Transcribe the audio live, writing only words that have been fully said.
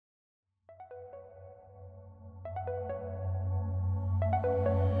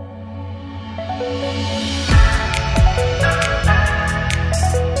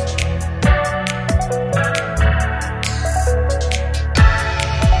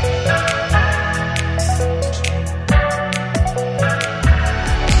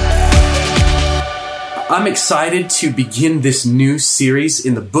I'm excited to begin this new series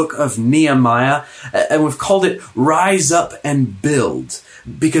in the book of Nehemiah, and we've called it Rise Up and Build,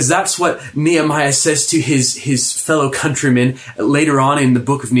 because that's what Nehemiah says to his fellow countrymen later on in the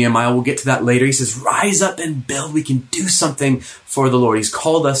book of Nehemiah. We'll get to that later. He says, rise up and build. We can do something for the Lord. He's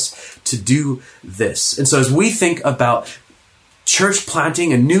called us to do this. And so as we think about church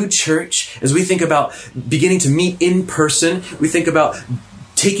planting, a new church, as we think about beginning to meet in person, we think about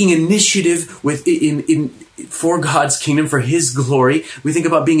taking initiative for God's kingdom, for His glory. We think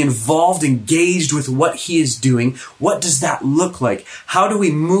about being involved, engaged with what He is doing. What does that look like? How do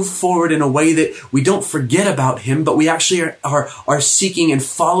we move forward in a way that we don't forget about Him, but we actually are seeking and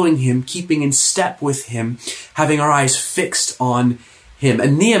following Him, keeping in step with Him, having our eyes fixed on Him?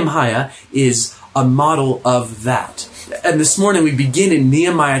 And Nehemiah is a model of that. And this morning we begin in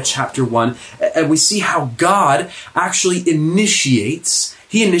Nehemiah chapter 1, and we see how God actually initiates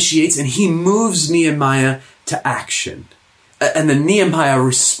and He moves Nehemiah to action. And then Nehemiah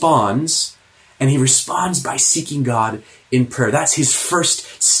responds, and he responds by seeking God in prayer. That's his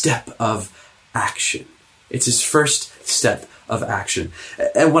first step of action. It's his first step of action.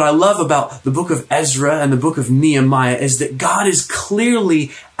 And what I love about the book of Ezra and the book of Nehemiah is that God is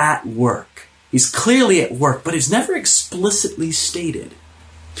clearly at work. He's clearly at work, but it's never explicitly stated.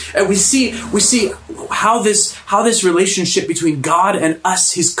 And we see how this relationship between God and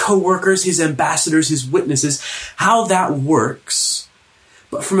us, His co-workers, His ambassadors, His witnesses, how that works,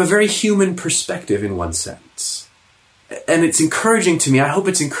 but from a very human perspective in one sense. And it's encouraging to me. I hope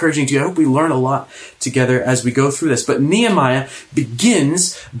it's encouraging to you. I hope we learn a lot together as we go through this. But Nehemiah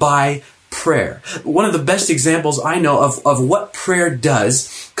begins by prayer. One of the best examples I know of what prayer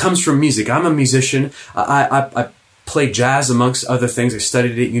does comes from music. I'm a musician. I play jazz amongst other things. I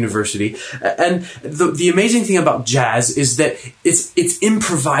studied at university. And the amazing thing about jazz is that it's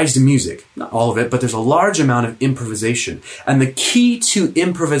improvised music. Not all of it, but there's a large amount of improvisation. And the key to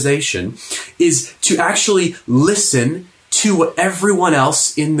improvisation is to actually listen to what everyone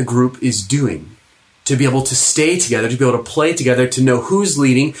else in the group is doing. To be able to stay together, to be able to play together, to know who's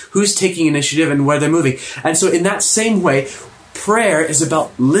leading, who's taking initiative, and where they're moving. And so in that same way, prayer is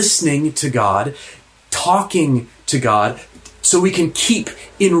about listening to God, talking to God, so we can keep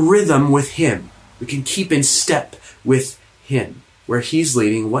in rhythm with Him. We can keep in step with Him, where He's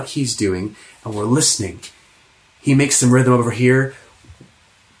leading, what He's doing, and we're listening. He makes some rhythm over here.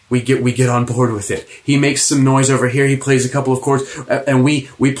 We get on board with it. He makes some noise over here. He plays a couple of chords, and we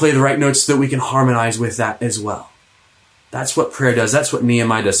play the right notes so that we can harmonize with that as well. That's what prayer does. That's what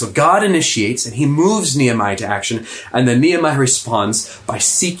Nehemiah does. So God initiates, and He moves Nehemiah to action, and then Nehemiah responds by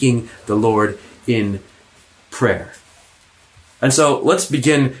seeking the Lord in prayer. And so let's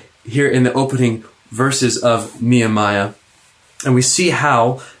begin here in the opening verses of Nehemiah, and we see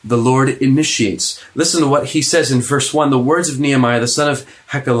how the Lord initiates. Listen to what he says in verse 1, the words of Nehemiah, the son of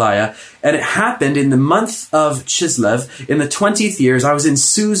Hakaliah. And it happened in the month of Chislev, in the 20th year, as I was in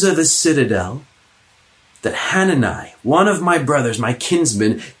Susa the citadel, that Hanani, one of my brothers, my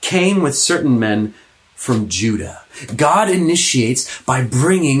kinsmen, came with certain men from Judah. God initiates by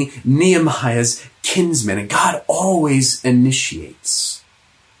bringing Nehemiah's kinsmen, and God always initiates.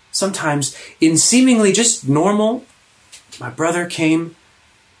 Sometimes in seemingly just normal, my brother came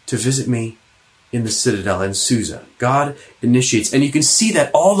to visit me in the citadel in Susa. God initiates. And you can see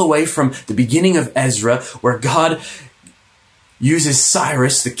that all the way from the beginning of Ezra, where God uses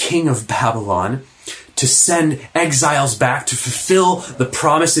Cyrus, the king of Babylon, to send exiles back to fulfill the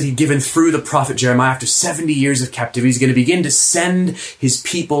promise that He'd given through the prophet Jeremiah. After 70 years of captivity, He's going to begin to send His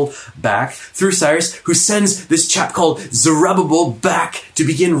people back through Cyrus, who sends this chap called Zerubbabel back to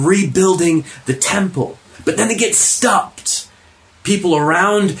begin rebuilding the temple. But then they get stopped. People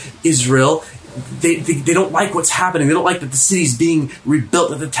around Israel, they don't like what's happening. They don't like that the city's being rebuilt,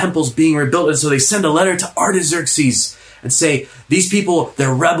 that the temple's being rebuilt. And so they send a letter to Artaxerxes and say, these people,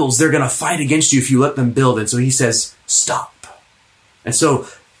 they're rebels. They're going to fight against you if you let them build. And so he says, stop. And so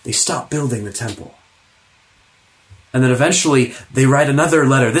they stop building the temple. And then eventually they write another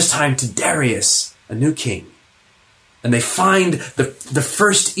letter, this time to Darius, a new king. And they find the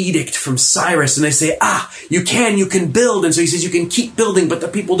first edict from Cyrus, and they say, you can build. And so he says, you can keep building, but the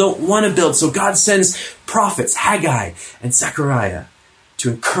people don't want to build. So God sends prophets, Haggai and Zechariah, to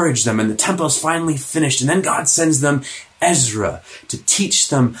encourage them. And the temple is finally finished. And then God sends them Ezra to teach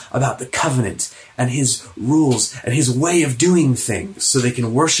them about the covenant and His rules and His way of doing things so they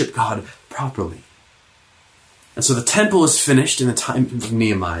can worship God properly. And so the temple is finished in the time of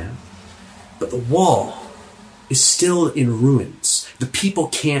Nehemiah, but the wall is still in ruins. The people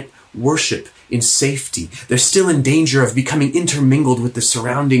can't worship in safety. They're still in danger of becoming intermingled with the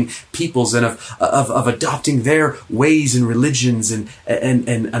surrounding peoples and of adopting their ways and religions and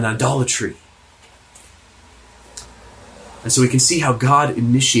idolatry. And so we can see how God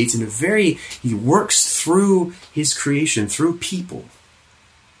initiates he works through his creation, through people.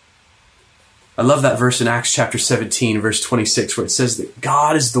 I love that verse in Acts chapter 17, verse 26, where it says that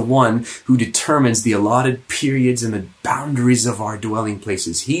God is the one who determines the allotted periods and the boundaries of our dwelling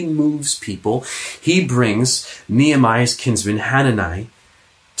places. He moves people. He brings Nehemiah's kinsman Hanani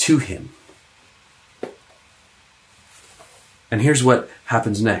to him. And here's what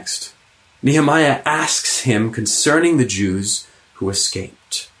happens next. Nehemiah asks him concerning the Jews who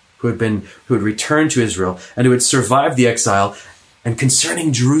escaped, who had returned to Israel and who had survived the exile, and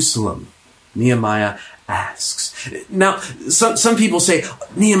concerning Jerusalem. Nehemiah asks. Now, some people say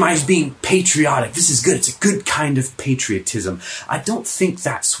Nehemiah is being patriotic. This is good. It's a good kind of patriotism. I don't think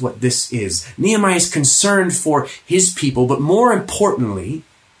that's what this is. Nehemiah is concerned for his people, but more importantly,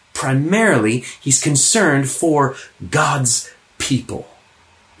 primarily, he's concerned for God's people.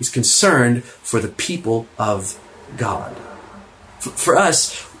 He's concerned for the people of God. For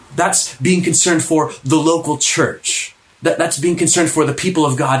us, that's being concerned for the local church. That's being concerned for the people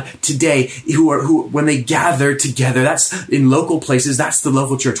of God today who when they gather together, that's in local places, that's the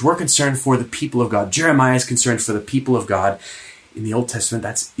local church. We're concerned for the people of God. Jeremiah is concerned for the people of God. In the Old Testament,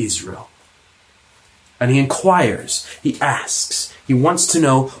 that's Israel. And he inquires, he asks, he wants to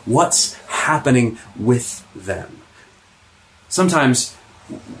know what's happening with them. Sometimes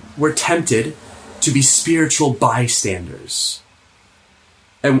we're tempted to be spiritual bystanders.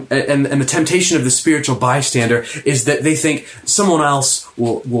 And the temptation of the spiritual bystander is that they think someone else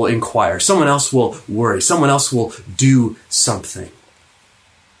will inquire, someone else will worry, someone else will do something.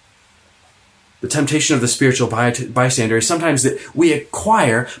 The temptation of the spiritual bystander is sometimes that we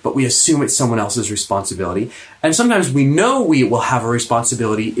inquire, but we assume it's someone else's responsibility. And sometimes we know we will have a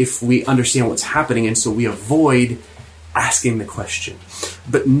responsibility if we understand what's happening, and so we avoid asking the question.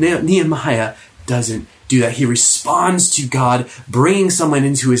 But Nehemiah doesn't do that. He responds to God bringing someone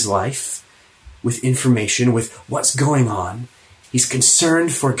into his life with information, with what's going on. He's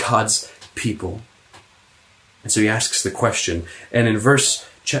concerned for God's people. And so he asks the question. And in verse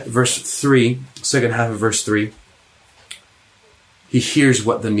 3, second half of verse 3, he hears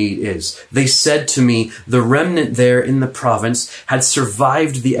what the need is. They said to me, the remnant there in the province had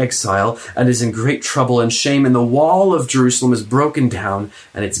survived the exile and is in great trouble and shame, and the wall of Jerusalem is broken down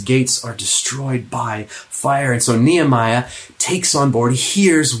and its gates are destroyed by fire. And so Nehemiah takes on board, he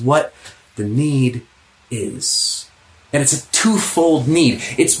hears what the need is. And it's a twofold need.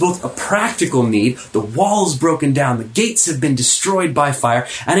 It's both a practical need, the wall's broken down, the gates have been destroyed by fire,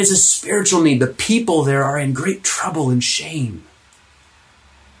 and it's a spiritual need. The people there are in great trouble and shame.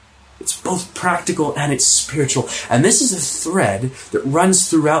 It's both practical and it's spiritual. And this is a thread that runs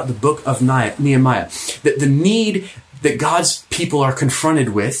throughout the book of Nehemiah. That the need that God's people are confronted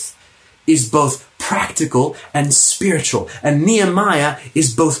with is both practical and spiritual. And Nehemiah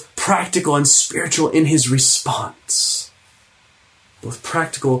is both practical and spiritual in his response. Both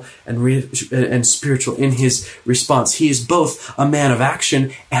practical and spiritual in his response. He is both a man of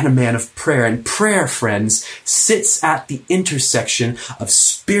action and a man of prayer. And prayer, friends, sits at the intersection of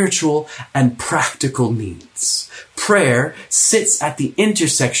spiritual and practical needs. Prayer sits at the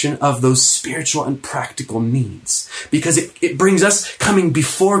intersection of those spiritual and practical needs. Because it brings us coming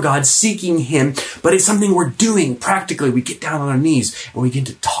before God, seeking Him, but it's something we're doing practically. We get down on our knees and we begin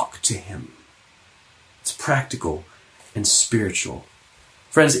to talk to Him. It's practical and spiritual.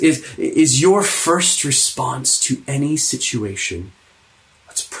 Friends, is your first response to any situation,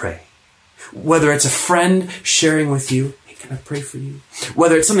 let's pray. Whether it's a friend sharing with you, hey, can I pray for you?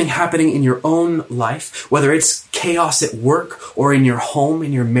 Whether it's something happening in your own life, whether it's chaos at work or in your home,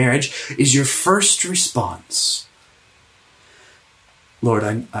 in your marriage, is your first response, Lord,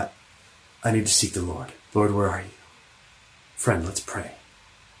 I need to seek the Lord. Lord, where are you? Friend, let's pray.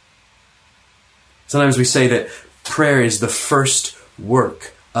 Sometimes we say that prayer is the first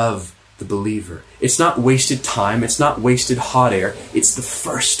work of the believer. It's not wasted time. It's not wasted hot air. It's the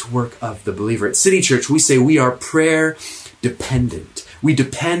first work of the believer. At City Church, we say we are prayer dependent. We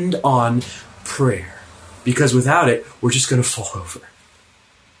depend on prayer because without it, we're just going to fall over.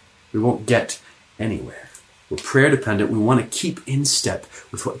 We won't get anywhere. We're prayer dependent. We want to keep in step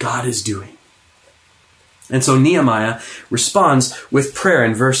with what God is doing. And so Nehemiah responds with prayer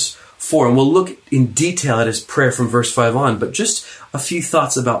in verse 4, and we'll look in detail at his prayer from verse 5 on, but just a few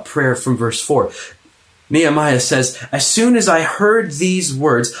thoughts about prayer from verse 4. Nehemiah says, as soon as I heard these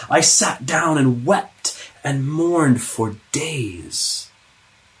words, I sat down and wept and mourned for days.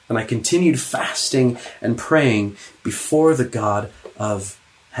 And I continued fasting and praying before the God of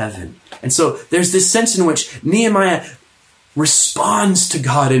heaven. And so there's this sense in which Nehemiah responds to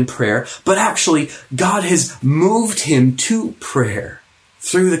God in prayer, but actually God has moved him to prayer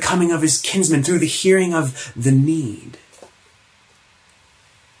through the coming of his kinsmen, through the hearing of the need.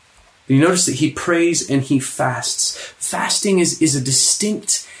 And you notice that he prays and he fasts. Fasting is a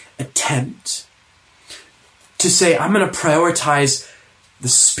distinct attempt to say, I'm going to prioritize the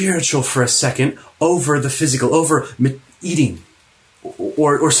spiritual for a second over the physical, over eating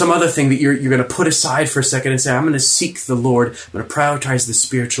or some other thing that you're going to put aside for a second and say, I'm going to seek the Lord. I'm going to prioritize the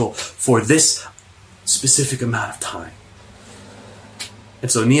spiritual for this specific amount of time.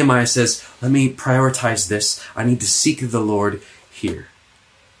 And so Nehemiah says, let me prioritize this. I need to seek the Lord here.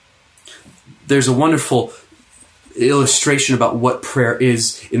 There's a wonderful illustration about what prayer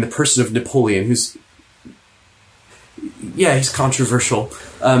is in the person of Napoleon, who's he's controversial.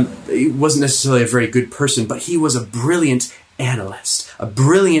 He wasn't necessarily a very good person, but he was a brilliant analyst, a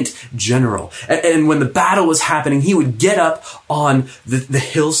brilliant general. And when the battle was happening, he would get up on the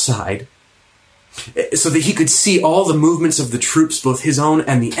hillside so that he could see all the movements of the troops, both his own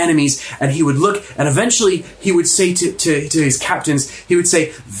and the enemies, and he would look, and eventually he would say to his captains, he would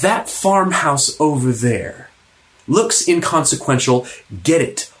say, that farmhouse over there looks inconsequential, get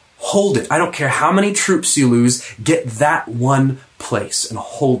it, hold it. I don't care how many troops you lose, get that one place and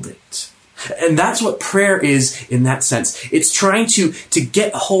hold it. And that's what prayer is in that sense. It's trying to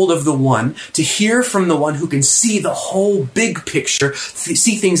get hold of the one, to hear from the one who can see the whole big picture,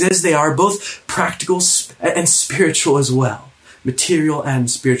 see things as they are, both practical and spiritual as well, material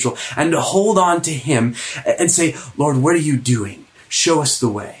and spiritual, and to hold on to him and say, Lord, what are you doing? Show us the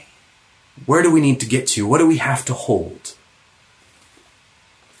way. Where do we need to get to? What do we have to hold?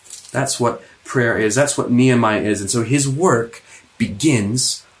 That's what prayer is. That's what Nehemiah is. And so his work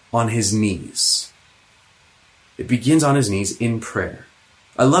begins on his knees. It begins on his knees in prayer.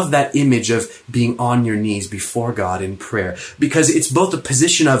 I love that image of being on your knees before God in prayer, because it's both a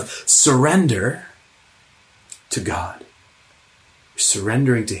position of surrender to God.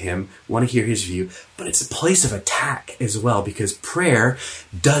 Surrendering to him, want to hear his view, but it's a place of attack as well, because prayer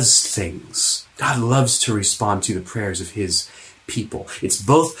does things. God loves to respond to the prayers of his people. It's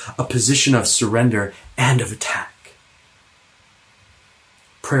both a position of surrender and of attack.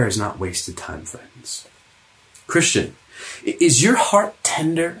 Prayer is not wasted time, friends. Christian, is your heart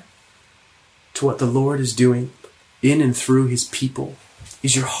tender to what the Lord is doing in and through his people?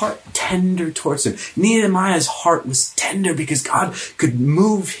 Is your heart tender towards him? Nehemiah's heart was tender because God could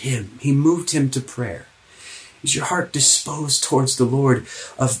move him. He moved him to prayer. Is your heart disposed towards the Lord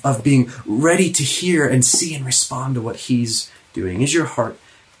of being ready to hear and see and respond to what he's doing? Is your heart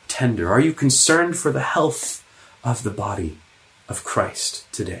tender? Are you concerned for the health of the body of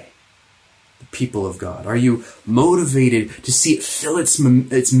Christ today, the people of God? Are you motivated to see it fill its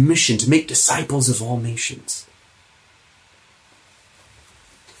mission to make disciples of all nations?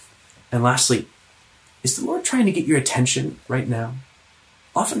 And lastly, is the Lord trying to get your attention right now?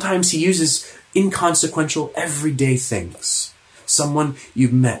 Oftentimes he uses inconsequential, everyday things. Someone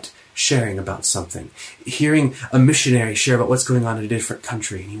you've met sharing about something, hearing a missionary share about what's going on in a different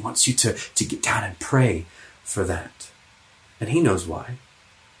country, and he wants you to get down and pray for that. And he knows why.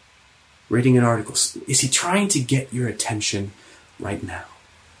 Reading an article. Is he trying to get your attention right now?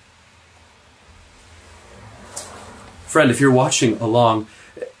 Friend, if you're watching along,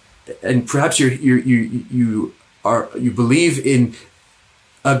 and perhaps you believe in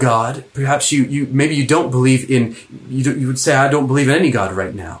a God, perhaps maybe you don't believe in, you would say, I don't believe in any God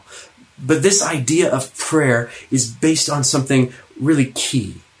right now. But this idea of prayer is based on something really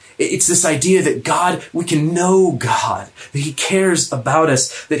key. It's this idea that God, we can know God, that he cares about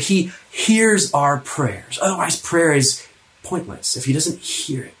us, that he hears our prayers. Otherwise, prayer is pointless if he doesn't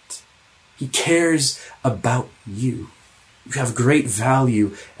hear it. He cares about you. You have great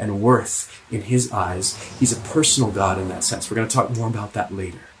value and worth in his eyes. He's a personal God in that sense. We're going to talk more about that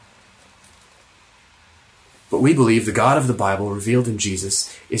later. But we believe the God of the Bible, revealed in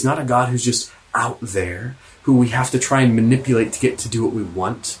Jesus, is not a God who's just out there, who we have to try and manipulate to get to do what we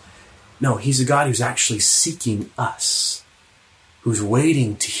want. No, he's a God who's actually seeking us, who's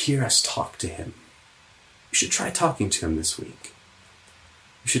waiting to hear us talk to him. You should try talking to him this week.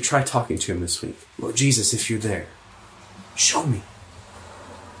 You should try talking to him this week. Lord Jesus, if you're there, show me.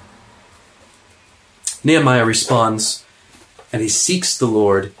 Nehemiah responds, and he seeks the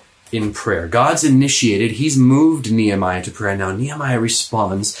Lord in prayer. God's initiated, he's moved Nehemiah to prayer. Now Nehemiah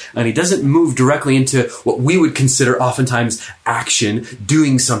responds, and he doesn't move directly into what we would consider oftentimes action,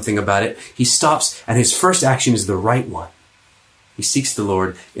 doing something about it. He stops, and his first action is the right one. He seeks the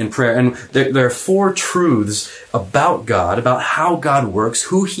Lord in prayer. And there are four truths about God, about how God works,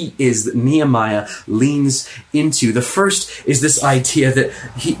 who he is, that Nehemiah leans into. The first is this idea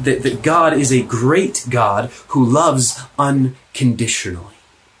that God is a great God who loves unconditionally.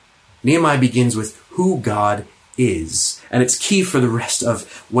 Nehemiah begins with who God is, and it's key for the rest of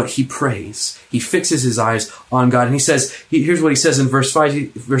what he prays. He fixes his eyes on God, and he says, here's what he says in verse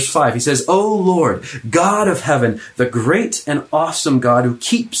 5. He says, "O Lord, God of heaven, the great and awesome God who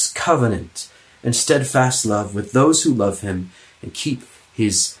keeps covenant and steadfast love with those who love him and keep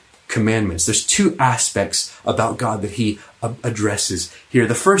his commandments." There's two aspects about God that he addresses here.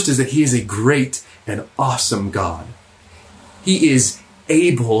 The first is that he is a great and awesome God. He is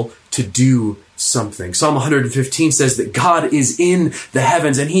able to do something. Psalm 115 says that God is in the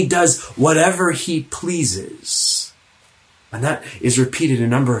heavens and he does whatever he pleases. And that is repeated a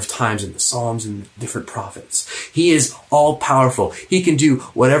number of times in the Psalms and different prophets. He is all powerful. He can do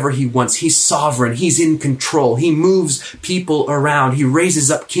whatever he wants. He's sovereign. He's in control. He moves people around. He raises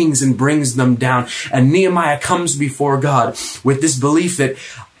up kings and brings them down. And Nehemiah comes before God with this belief that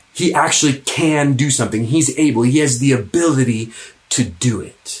he actually can do something. He's able. He has the ability to do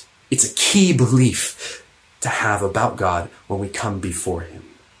it. It's a key belief to have about God when we come before him.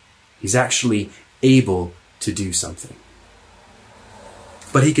 He's actually able to do something.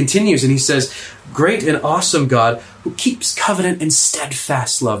 But he continues and he says, great and awesome God who keeps covenant and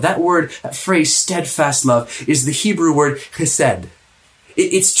steadfast love. That word, that phrase, steadfast love, is the Hebrew word chesed.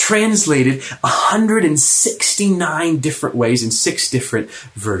 It's translated 169 different ways in 6 different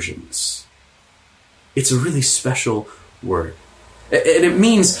versions. It's a really special word. And it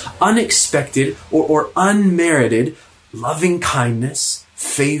means unexpected or unmerited loving kindness,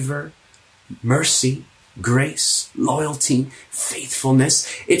 favor, mercy, grace, loyalty, faithfulness.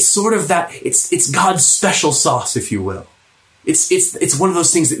 It's sort of that, it's God's special sauce, if you will. It's one of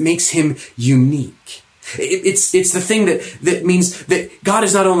those things that makes him unique. It's the thing that means that God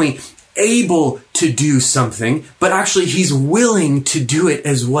is not only able to do something, but actually he's willing to do it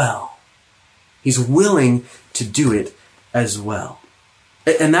as well. He's willing to do it as well.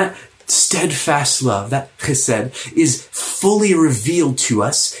 And that steadfast love, that chesed, is fully revealed to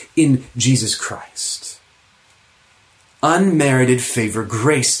us in Jesus Christ. Unmerited favor,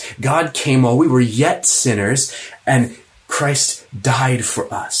 grace. God came while we were yet sinners, and Christ died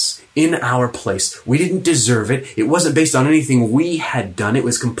for us in our place. We didn't deserve it. It wasn't based on anything we had done. It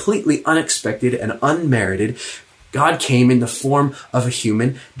was completely unexpected and unmerited. God came in the form of a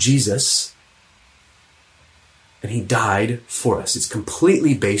human, Jesus, and he died for us. It's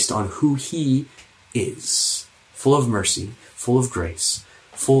completely based on who he is. Full of mercy, full of grace,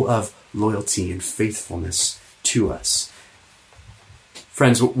 full of loyalty and faithfulness to us.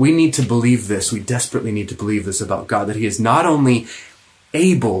 Friends, we need to believe this. We desperately need to believe this about God, that he is not only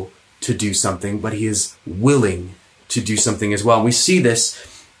able to do something, but he is willing to do something as well. And we see this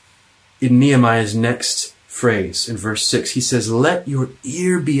in Nehemiah's next phrase in verse 6. He says, "Let your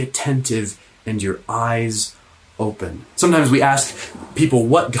ear be attentive and your eyes open." Sometimes we ask people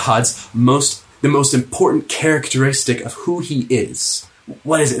what the most important characteristic of who he is.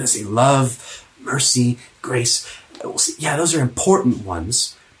 What is it? They say love, mercy, grace. We'll say, yeah, those are important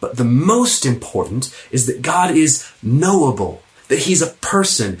ones. But the most important is that God is knowable, that he's a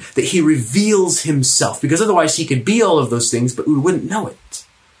person, that he reveals himself. Because otherwise he could be all of those things, but we wouldn't know it.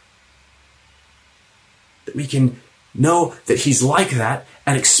 That we can know that he's like that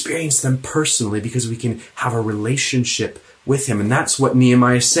and experience them personally because we can have a relationship with him. And that's what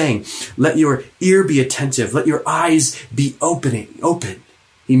Nehemiah is saying. Let your ear be attentive. Let your eyes be open.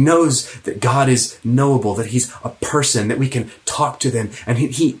 He knows that God is knowable, that he's a person, that we can talk to them and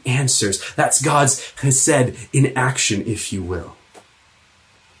he answers. That's God's chesed in action, if you will.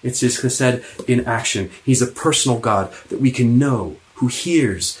 It's his chesed in action. He's a personal God that we can know, who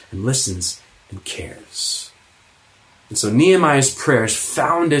hears and listens and cares. And so Nehemiah's prayer is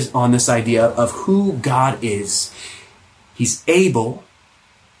founded on this idea of who God is. He's able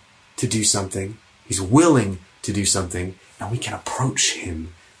to do something. He's willing to do something. And we can approach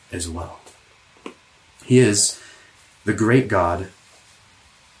him as well. He is the great God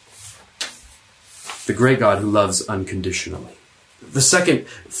who loves unconditionally. The second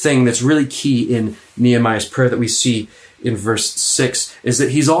thing that's really key in Nehemiah's prayer that we see in verse 6 is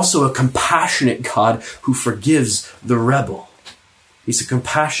that he's also a compassionate God who forgives the rebel. He's a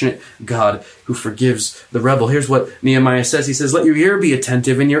compassionate God who forgives the rebel. Here's what Nehemiah says. He says, "Let your ear be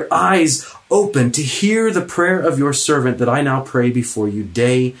attentive and your eyes open to hear the prayer of your servant that I now pray before you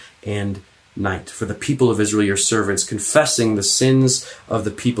day and night for the people of Israel, your servants, confessing the sins of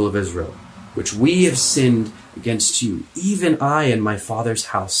the people of Israel. which we have sinned against you. Even I and my Father's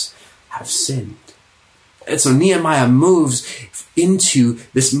house have sinned. And so Nehemiah moves into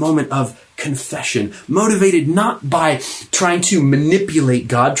this moment of confession, motivated not by trying to manipulate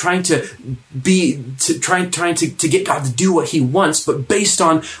God, trying to get God to do what he wants, but based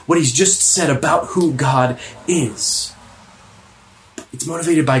on what he's just said about who God is. It's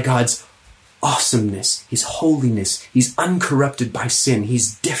motivated by God's awesomeness, his holiness. He's uncorrupted by sin.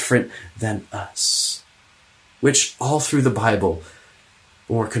 He's different than us. Which all through the Bible,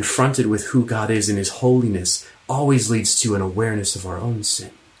 when we're confronted with who God is and his holiness, always leads to an awareness of our own sin.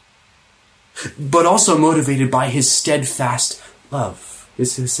 But also motivated by his steadfast love,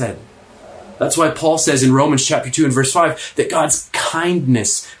 is said. That's why Paul says in Romans chapter 2 and verse 5 that God's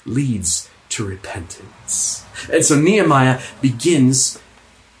kindness leads to repentance. And so Nehemiah begins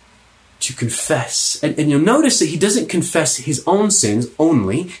to confess. And you'll notice that he doesn't confess his own sins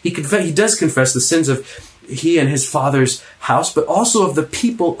only. He does confess the sins of he and his father's house, but also of the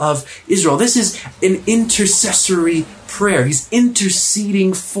people of Israel. This is an intercessory prayer. He's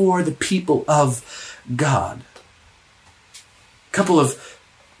interceding for the people of God. A couple of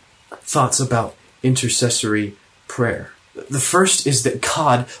thoughts about intercessory prayer. The first is that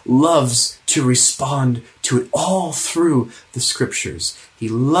God loves to respond to it all through the scriptures. He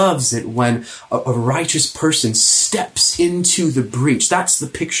loves it when a righteous person steps into the breach. That's the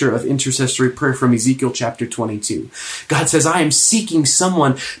picture of intercessory prayer from Ezekiel chapter 22. God says, I am seeking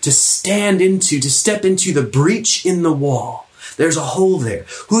someone to step into the breach in the wall. There's a hole there.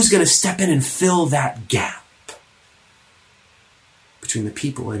 Who's going to step in and fill that gap between the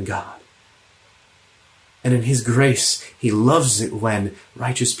people and God? And in his grace, he loves it when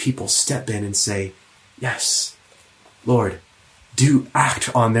righteous people step in and say, yes, Lord, do act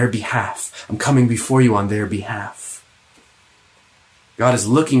on their behalf. I'm coming before you on their behalf. God is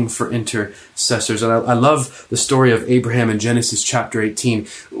looking for intercessors. And I love the story of Abraham in Genesis chapter 18,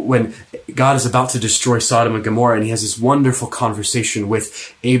 when God is about to destroy Sodom and Gomorrah, and he has this wonderful conversation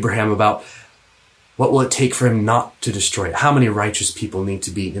with Abraham about what will it take for him not to destroy it? How many righteous people need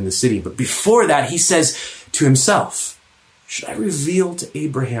to be in the city? But before that, he says to himself, should I reveal to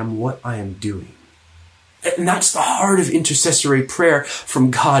Abraham what I am doing? And that's the heart of intercessory prayer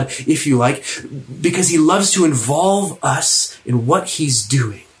from God, if you like, because he loves to involve us in what he's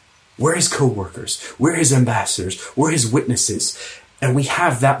doing. We're his co-workers. We're his ambassadors. We're his witnesses. And we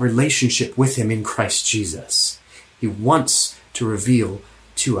have that relationship with him in Christ Jesus. He wants to reveal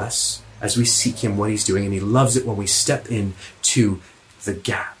to us as we seek him what he's doing, and he loves it when we step into the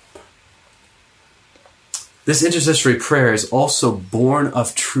gap. This intercessory prayer is also born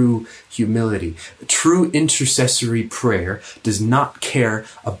of true humility. True intercessory prayer does not care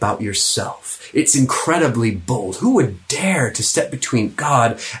about yourself. It's incredibly bold. Who would dare to step between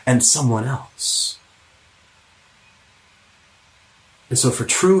God and someone else? And so for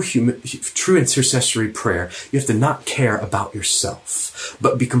true intercessory prayer, you have to not care about yourself,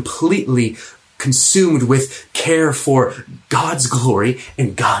 but be completely consumed with care for God's glory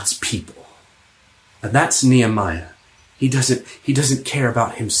and God's people. And that's Nehemiah. He doesn't care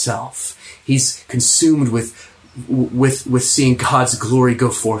about himself. He's consumed with seeing God's glory go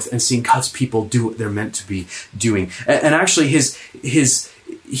forth and seeing God's people do what they're meant to be doing. And actually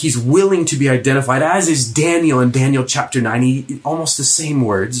he's willing to be identified, as is Daniel in Daniel chapter 9. Almost the same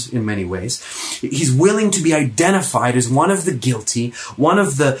words in many ways. He's willing to be identified as one of the guilty, one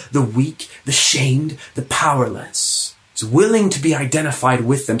of the weak, the shamed, the powerless. He's willing to be identified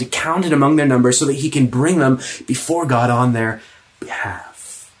with them, to count it among their numbers so that he can bring them before God on their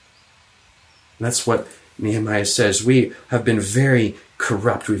behalf. And that's what Nehemiah says. We have been very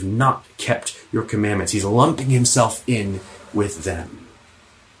corrupt. We've not kept your commandments. He's lumping himself in with them.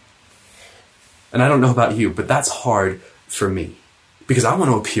 And I don't know about you, but that's hard for me because I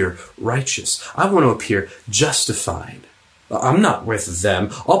want to appear righteous. I want to appear justified. I'm not with them.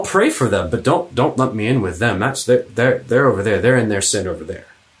 I'll pray for them, but don't lump me in with them. They're over there. They're in their sin over there.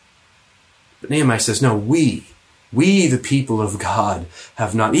 But Nehemiah says, no, we the people of God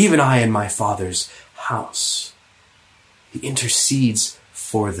have not, even I and my Father's house. He intercedes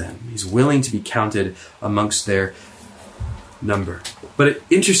for them. He's willing to be counted amongst their number. But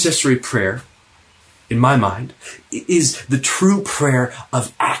intercessory prayer, in my mind, is the true prayer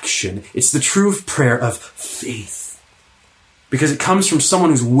of action. It's the true prayer of faith. Because it comes from someone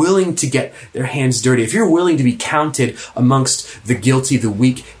who's willing to get their hands dirty. If you're willing to be counted amongst the guilty, the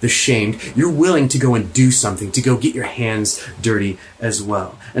weak, the shamed, you're willing to go and do something, to go get your hands dirty as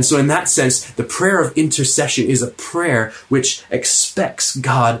well. And so in that sense, the prayer of intercession is a prayer which expects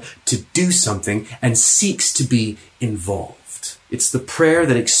God to do something and seeks to be involved. It's the prayer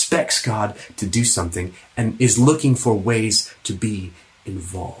that expects God to do something and is looking for ways to be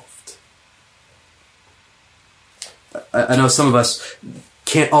involved. I know some of us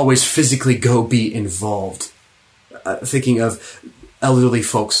can't always physically go be involved. Thinking of elderly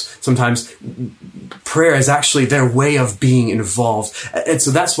folks, sometimes prayer is actually their way of being involved. And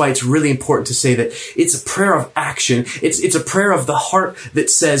so that's why it's really important to say that it's a prayer of action. It's a prayer of the heart that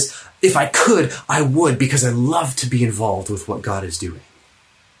says, if I could, I would, because I love to be involved with what God is doing.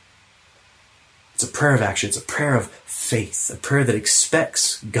 It's a prayer of action. It's a prayer of faith, a prayer that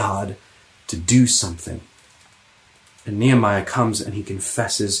expects God to do something. And Nehemiah comes and he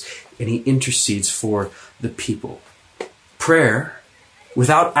confesses and he intercedes for the people. Prayer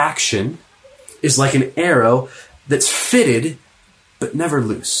without action is like an arrow that's fitted but never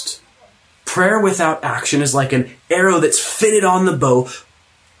loosed. Prayer without action is like an arrow that's fitted on the bow,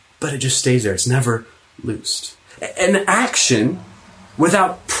 but it just stays there. It's never loosed. And action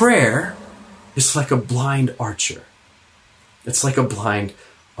without prayer is like a blind archer. It's like a blind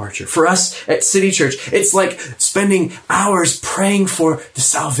archer. For us at City Church, it's like spending hours praying for the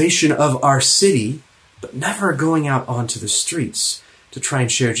salvation of our city, but never going out onto the streets to try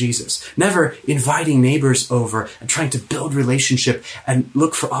and share Jesus. Never inviting neighbors over and trying to build relationship and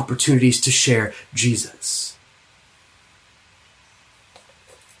look for opportunities to share Jesus.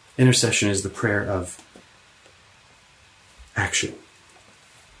 Intercession is the prayer of action.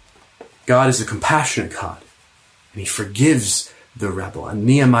 God is a compassionate God, and he forgives the rebel. And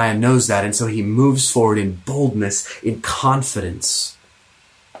Nehemiah knows that, and so he moves forward in boldness, in confidence,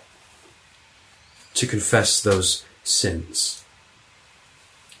 to confess those sins.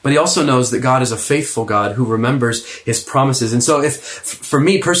 But he also knows that God is a faithful God who remembers his promises. And so for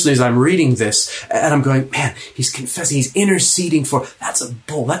me personally, as I'm reading this, and I'm going, man, he's confessing, he's interceding for, that's a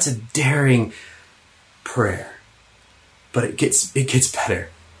bold, that's a daring prayer. But it gets better.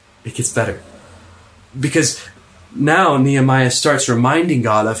 It gets better. Because now Nehemiah starts reminding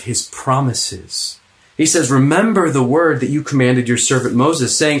God of his promises. He says, remember the word that you commanded your servant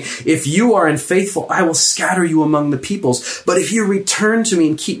Moses, saying, if you are unfaithful, I will scatter you among the peoples. But if you return to me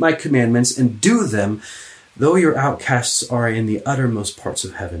and keep my commandments and do them, though your outcasts are in the uttermost parts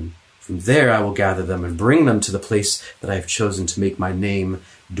of heaven, from there I will gather them and bring them to the place that I have chosen to make my name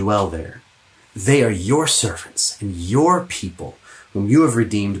dwell there. They are your servants and your people, whom you have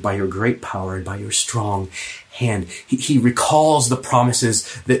redeemed by your great power and by your strong hand. He recalls the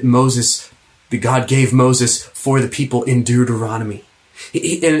promises that God gave Moses for the people in Deuteronomy.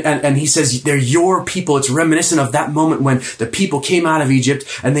 And he says, they're your people. It's reminiscent of that moment when the people came out of Egypt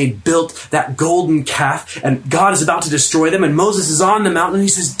and they built that golden calf and God is about to destroy them. And Moses is on the mountain and he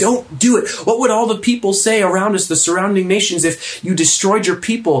says, don't do it. What would all the people say around us, the surrounding nations, if you destroyed your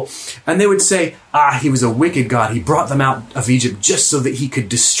people? And they would say, he was a wicked God. He brought them out of Egypt just so that he could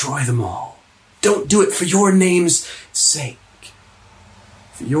destroy them all. Don't do it for your name's sake.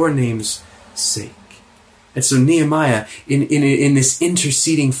 For your name's sake. And so Nehemiah, in this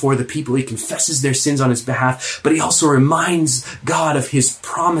interceding for the people, he confesses their sins on his behalf, but he also reminds God of his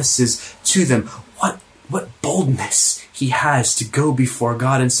promises to them. What boldness he has to go before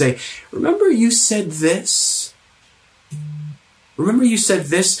God and say, remember you said this? Remember you said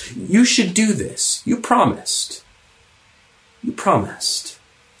this? You should do this. You promised. You promised.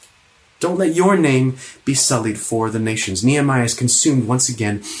 Don't let your name be sullied for the nations. Nehemiah is consumed once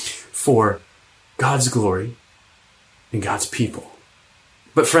again for God's glory and God's people.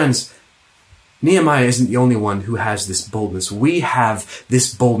 But friends, Nehemiah isn't the only one who has this boldness. We have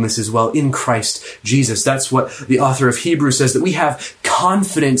this boldness as well in Christ Jesus. That's what the author of Hebrews says, that we have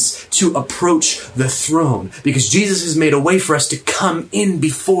confidence to approach the throne because Jesus has made a way for us to come in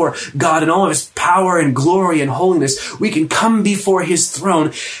before God in all of his power and glory and holiness. We can come before his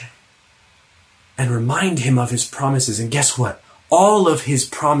throne and remind him of his promises. And guess what? All of his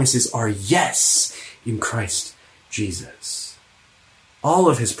promises are yes in Christ Jesus. All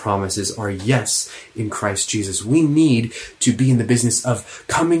of his promises are yes in Christ Jesus. We need to be in the business of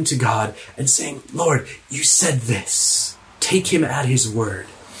coming to God and saying, Lord, you said this. Take him at his word.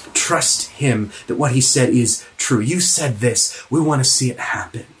 Trust him that what he said is true. You said this. We want to see it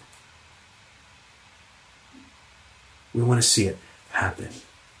happen. We want to see it happen.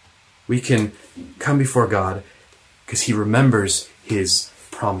 We can come before God because he remembers his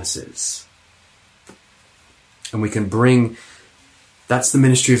promises. And we can that's the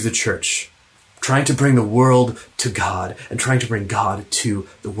ministry of the church, trying to bring the world to God and trying to bring God to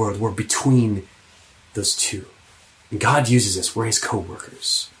the world. We're between those two. And God uses us. We're his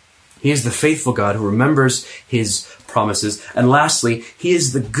co-workers. He is the faithful God who remembers his promises. And lastly, he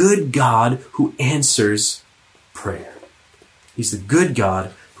is the good God who answers prayer. He's the good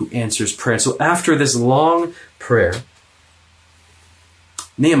God who answers prayer. So after this long prayer,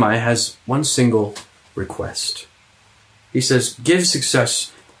 Nehemiah has one single request. He says, "Give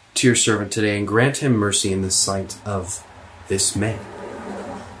success to your servant today and grant him mercy in the sight of this man."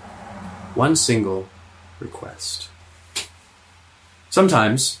 One single request.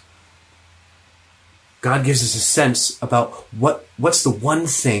 Sometimes God gives us a sense about what's the one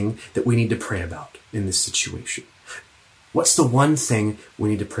thing that we need to pray about in this situation. What's the one thing we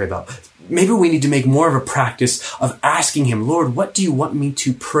need to pray about? Maybe we need to make more of a practice of asking him, "Lord, what do you want me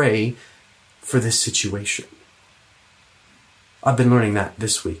to pray for this situation?" I've been learning that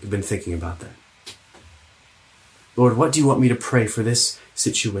this week. I've been thinking about that. Lord, what do you want me to pray for this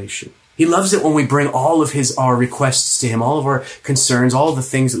situation? He loves it when we bring all of our requests to him, all of our concerns, all of the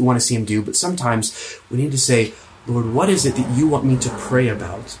things that we want to see him do. But sometimes we need to say, "Lord, what is it that you want me to pray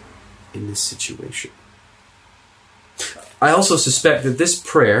about in this situation?" I also suspect that this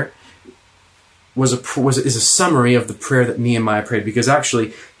prayer is a summary of the prayer that Nehemiah prayed, because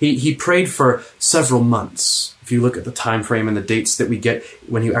actually he prayed for several months. If you look at the time frame and the dates that we get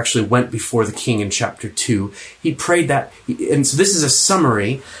when he actually went before the king in chapter 2, he prayed that. And so this is a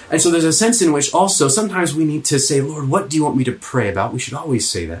summary. And so there's a sense in which also sometimes we need to say, "Lord, what do you want me to pray about?" We should always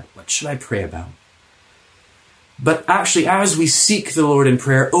say that. What should I pray about? But actually, as we seek the Lord in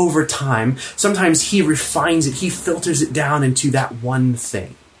prayer over time, sometimes he refines it. He filters it down into that one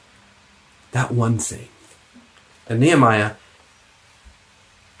thing. That one thing. And Nehemiah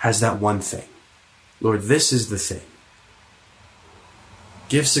has that one thing. "Lord, this is the thing.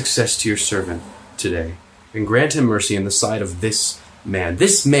 Give success to your servant today and grant him mercy in the sight of this man."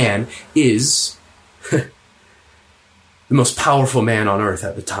 This man is the most powerful man on earth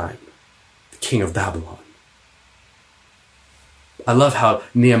at the time, the king of Babylon. I love how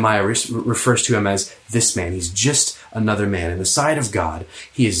Nehemiah refers to him as this man. He's just another man. In the sight of God,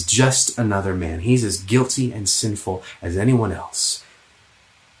 he is just another man. He's as guilty and sinful as anyone else.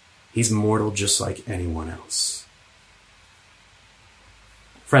 He's mortal just like anyone else.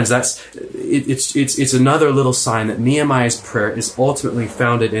 Friends, it's another little sign that Nehemiah's prayer is ultimately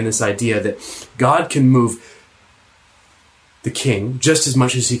founded in this idea that God can move the king just as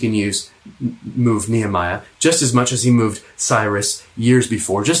much as he can move Nehemiah, just as much as he moved Cyrus years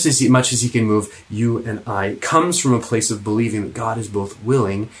before, just as much as he can move you and I. It comes from a place of believing that God is both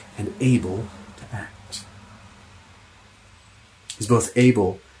willing and able to act. He's both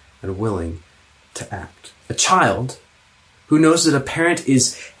able and willing to act. A child who knows that a parent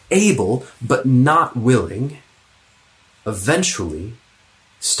is able but not willing eventually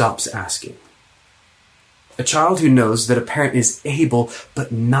stops asking. A child who knows that a parent is able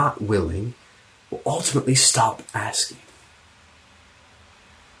but not willing will ultimately stop asking.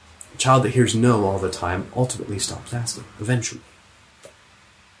 A child that hears no all the time ultimately stops asking, eventually.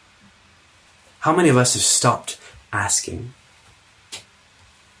 How many of us have stopped asking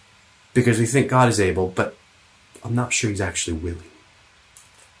because we think God is able, but I'm not sure he's actually willing?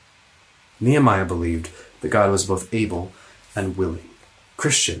 Nehemiah believed that God was both able and willing.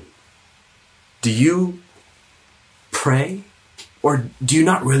 Christian, do you pray, or do you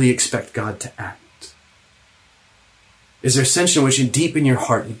not really expect God to act? Is there a sense in which deep in your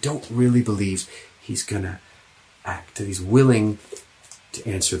heart you don't really believe he's going to act, that he's willing to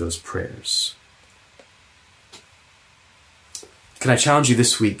answer those prayers? Can I challenge you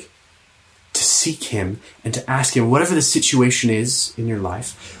this week to seek him and to ask him, whatever the situation is in your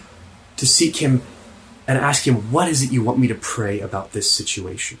life, to seek him and ask him, what is it you want me to pray about this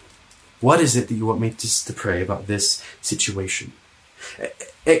situation? What is it that you want me to pray about this situation?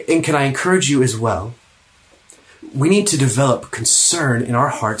 And can I encourage you as well? We need to develop concern in our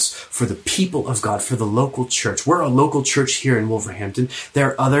hearts for the people of God, for the local church. We're a local church here in Wolverhampton. There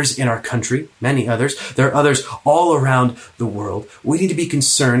are others in our country, many others. There are others all around the world. We need to be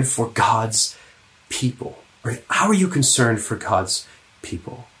concerned for God's people. Right? How are you concerned for God's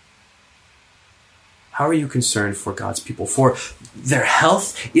people? How are you concerned for God's people? For their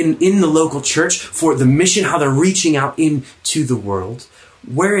health in the local church, for the mission, how they're reaching out into the world?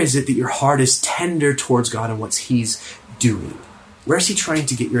 Where is it that your heart is tender towards God and what he's doing? Where is he trying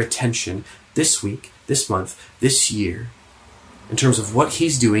to get your attention this week, this month, this year, in terms of what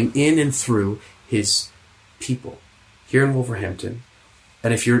he's doing in and through his people here in Wolverhampton?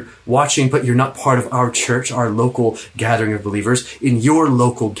 And if you're watching, but you're not part of our church, our local gathering of believers, in your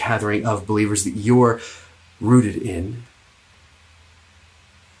local gathering of believers that you're rooted in,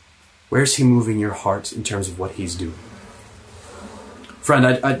 where's he moving your heart in terms of what he's doing?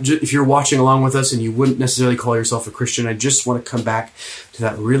 Friend, if you're watching along with us and you wouldn't necessarily call yourself a Christian, I just want to come back to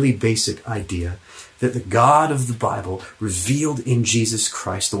that really basic idea that the God of the Bible, revealed in Jesus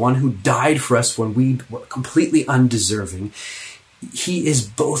Christ, the one who died for us when we were completely undeserving, he is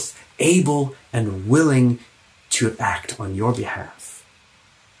both able and willing to act on your behalf.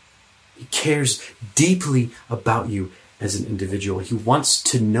 He cares deeply about you as an individual. He wants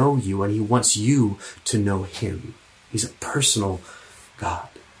to know you, and he wants you to know him. He's a personal God.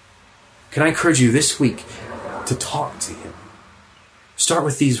 Can I encourage you this week to talk to him? Start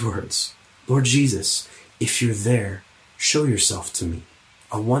with these words. Lord Jesus, if you're there, show yourself to me.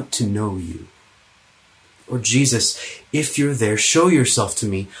 I want to know you. Lord Jesus, if you're there, show yourself to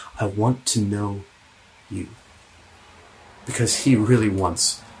me. I want to know you. Because he really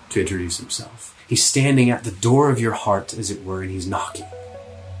wants to introduce himself. He's standing at the door of your heart, as it were, and he's knocking.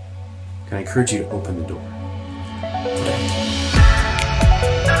 Can I encourage you to open the door today?